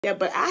that,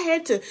 but I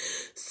had to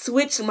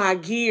switch my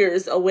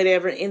gears or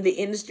whatever in the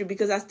industry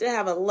because I still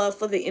have a love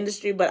for the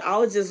industry, but I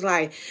was just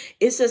like,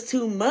 it's just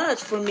too much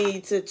for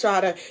me to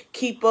try to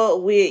keep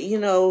up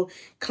with,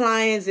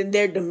 clients and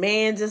their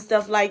demands and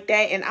stuff like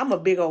that. And I'm a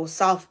big old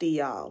softy,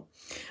 y'all.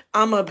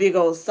 I'm a big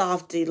old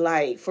softy,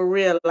 like, for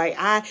real. Like,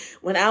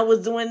 when I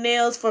was doing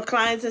nails for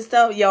clients and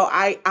stuff, yo,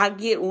 I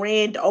get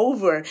ran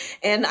over,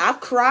 and I've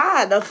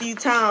cried a few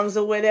times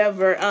or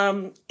whatever,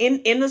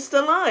 in the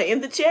salon, in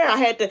the chair. I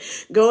had to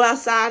go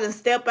outside and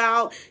step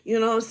out, you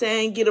know what I'm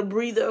saying, get a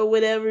breather or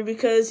whatever,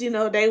 because,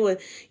 they would,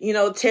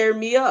 tear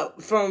me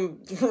up from,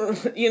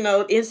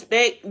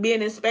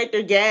 being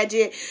Inspector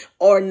Gadget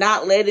or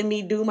not letting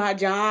me do my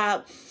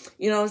job.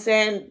 You know what I'm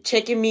saying?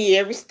 Checking me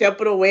every step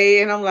of the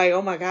way. And I'm like,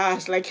 oh my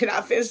gosh, like, can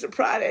I finish the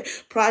project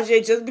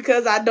just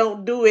because I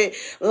don't do it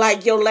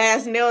like your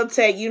last nail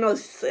tech,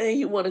 saying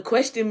you want to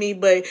question me,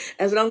 but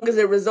as long as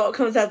the result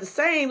comes out the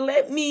same,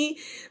 let me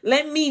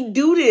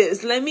do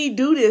this. Let me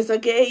do this.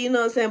 Okay. You know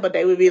what I'm saying? But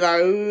they would be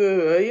like,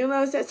 you know what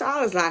I'm saying? So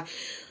I was like,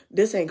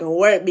 this ain't gonna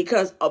work,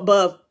 because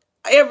above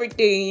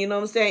everything, you know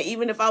what I'm saying,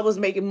 even if I was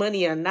making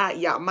money or not,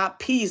 y'all, my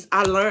peace, I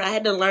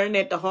had to learn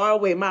that the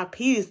hard way. My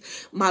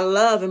peace, my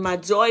love, and my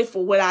joy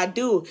for what I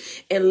do,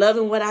 and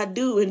loving what I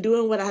do and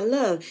doing what I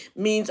love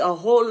means a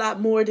whole lot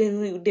more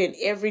than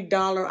every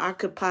dollar I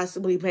could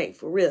possibly make,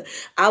 for real.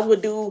 I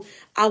would do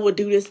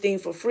this thing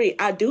for free.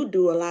 I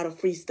do a lot of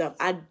free stuff.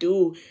 I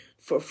do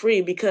for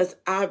free because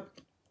I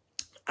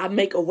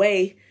make a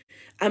way.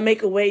 I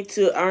make a way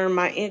to earn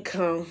my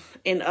income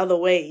in other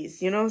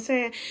ways. You know what I'm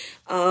saying?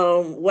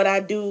 What I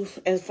do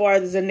as far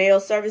as the nail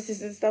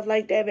services and stuff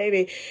like that,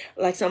 baby,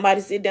 like somebody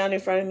sit down in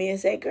front of me and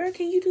say, girl,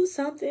 can you do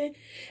something?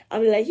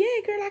 I'll be like, yeah,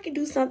 girl, I can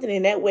do something.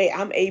 And that way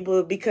I'm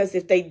able, because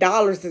if they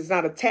dollars is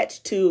not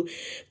attached to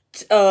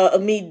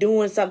me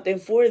doing something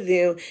for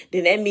them,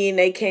 then that mean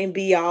they can't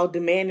be all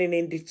demanding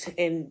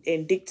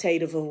and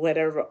dictative or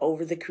whatever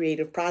over the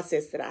creative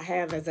process that I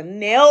have as a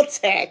nail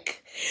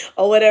tech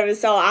or whatever.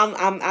 So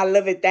I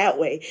love it that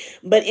way.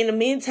 But in the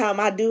meantime,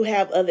 I do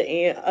have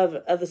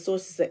other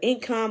sources of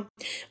income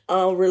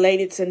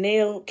related to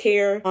nail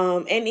care,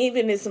 and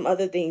even in some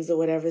other things or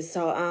whatever.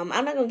 So I'm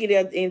not gonna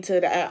get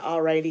into that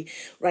already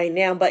right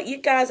now. But you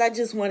guys, I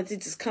just wanted to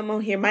just come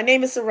on here. My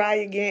name is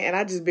Soraya again, and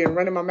I just been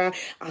running my mouth.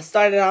 I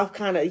started off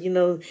kind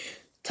of,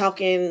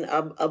 talking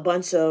a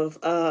bunch of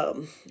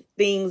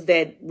things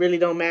that really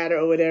don't matter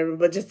or whatever,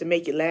 but just to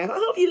make you laugh. I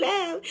hope you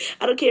laugh.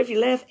 I don't care if you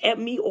laugh at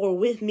me or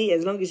with me,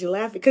 as long as you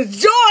laugh, because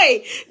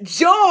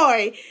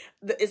joy,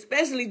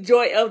 especially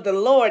joy of the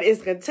Lord,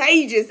 is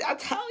contagious. I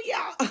tell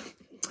y'all.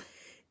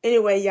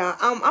 Anyway, y'all,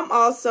 I'm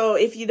also,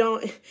 if you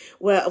don't,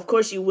 well, of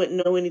course you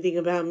wouldn't know anything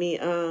about me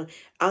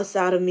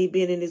outside of me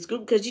being in this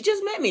group, because you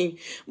just met me.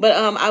 But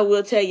I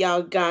will tell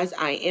y'all guys,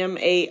 I am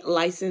a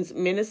licensed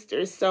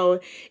minister. So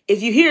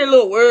if you hear a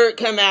little word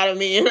come out of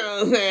me, you know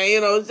what I'm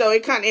saying, so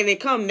it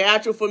come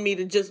natural for me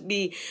to just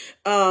be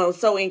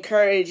so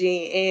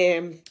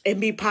encouraging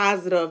and be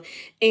positive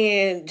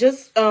and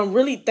just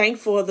really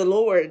thankful of the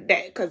Lord,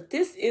 that because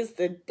this is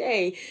the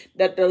day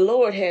that the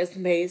Lord has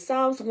made.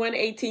 Psalms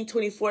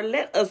 118:24.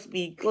 Let us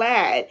be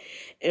glad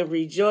and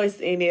rejoice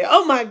in it.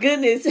 Oh my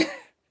goodness.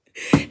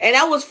 And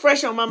that was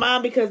fresh on my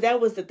mind because that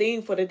was the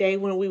theme for the day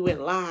when we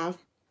went live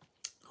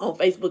on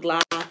Facebook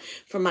Live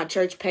from my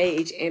church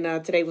page. And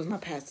today was my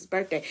pastor's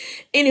birthday.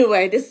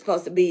 Anyway, this is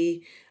supposed to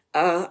be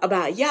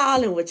about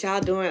y'all and what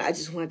y'all doing. I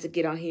just wanted to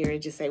get on here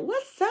and just say,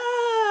 what's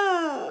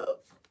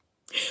up?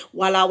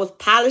 While I was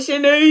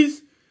polishing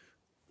these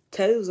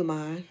toes of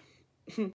mine.